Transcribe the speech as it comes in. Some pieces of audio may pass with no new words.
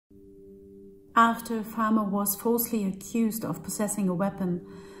After a farmer was falsely accused of possessing a weapon,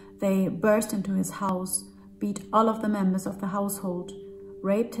 they burst into his house, beat all of the members of the household,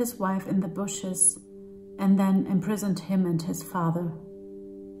 raped his wife in the bushes, and then imprisoned him and his father.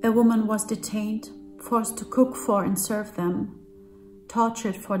 A woman was detained, forced to cook for and serve them,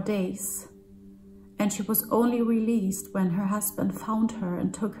 tortured for days, and she was only released when her husband found her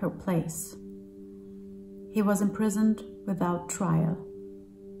and took her place. He was imprisoned without trial.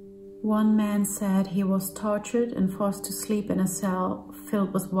 One man said he was tortured and forced to sleep in a cell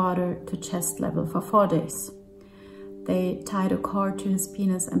filled with water to chest level for 4 days. They tied a cord to his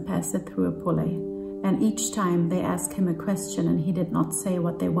penis and passed it through a pulley. And each time they asked him a question and he did not say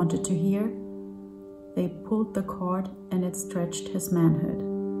what they wanted to hear, they pulled the cord and it stretched his manhood.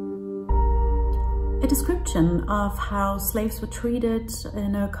 A description of how slaves were treated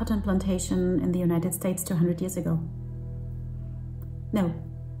in a cotton plantation in the United States 200 years ago. No.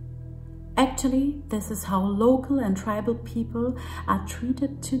 Actually, this is how local and tribal people are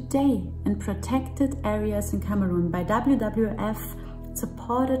treated today in protected areas in Cameroon by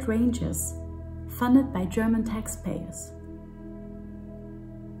WWF-supported rangers funded by German taxpayers.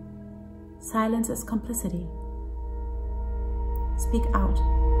 Silence is complicity. Speak out.